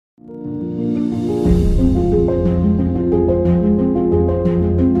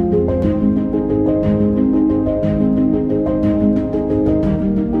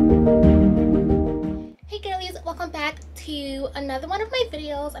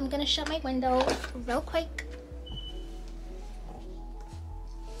I'm gonna shut my window real quick.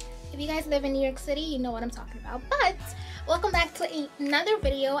 If you guys live in New York City, you know what I'm talking about. But welcome back to another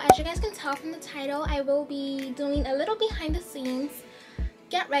video. As you guys can tell from the title, I will be doing a little behind the scenes.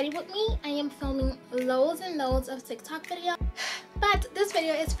 Get ready with me. I am filming loads and loads of TikTok videos. But this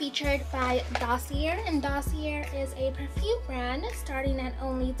video is featured by Dossier, and Dossier is a perfume brand starting at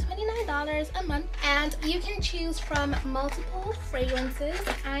only $29 a month, and you can choose from multiple fragrances.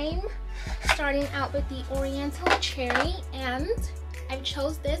 I'm starting out with the Oriental Cherry, and I've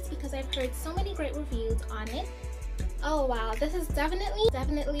chose this because I've heard so many great reviews on it. Oh wow, this is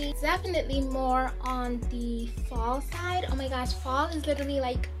definitely more on the fall side. Oh my gosh, fall is literally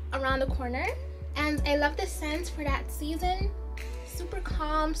like around the corner, and I love the scent for that season. Super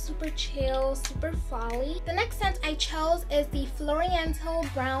calm, super chill, super fall-y. The next scent I chose is the Floriental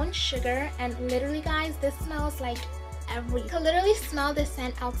Brown Sugar, and literally guys, this smells like everything. You can literally smell this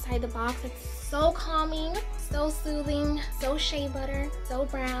scent outside the box. It's so calming, so soothing, so shea butter, so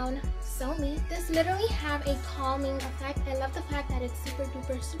brown, so neat. This literally have a calming effect. I love the fact that it's super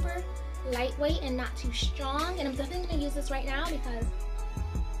duper super lightweight and not too strong, and I'm definitely gonna use this right now because.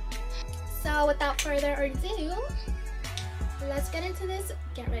 So without further ado, let's get into this.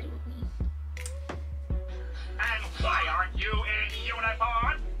 Get ready with me. And why aren't you in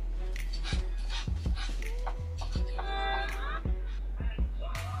uniform?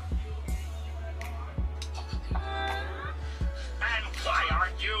 And why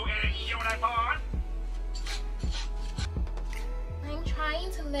aren't you in uniform? I'm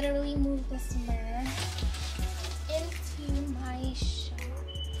trying to literally move this mirror into my shot.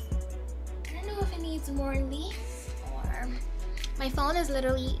 I don't know if it needs more leaf or... My phone is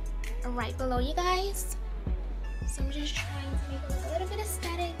literally right below you guys, so I'm just trying to make it look a little bit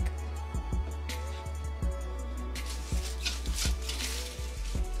aesthetic.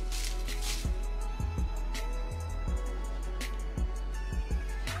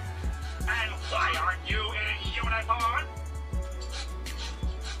 And why aren't you in uniform?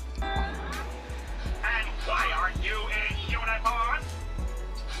 And why aren't you in uniform?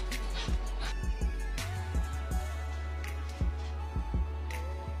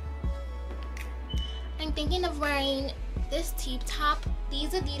 I'm thinking of wearing this tube top, these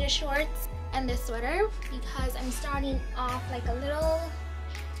Adidas shorts, and this sweater because I'm starting off like a little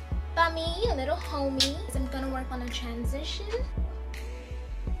bummy, a little homey. I'm gonna work on a transition.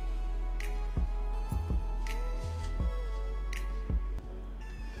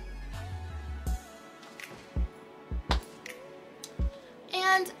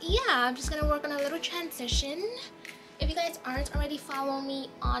 And yeah, I'm just gonna work on a little transition. If you guys aren't already following me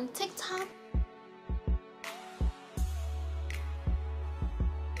on TikTok,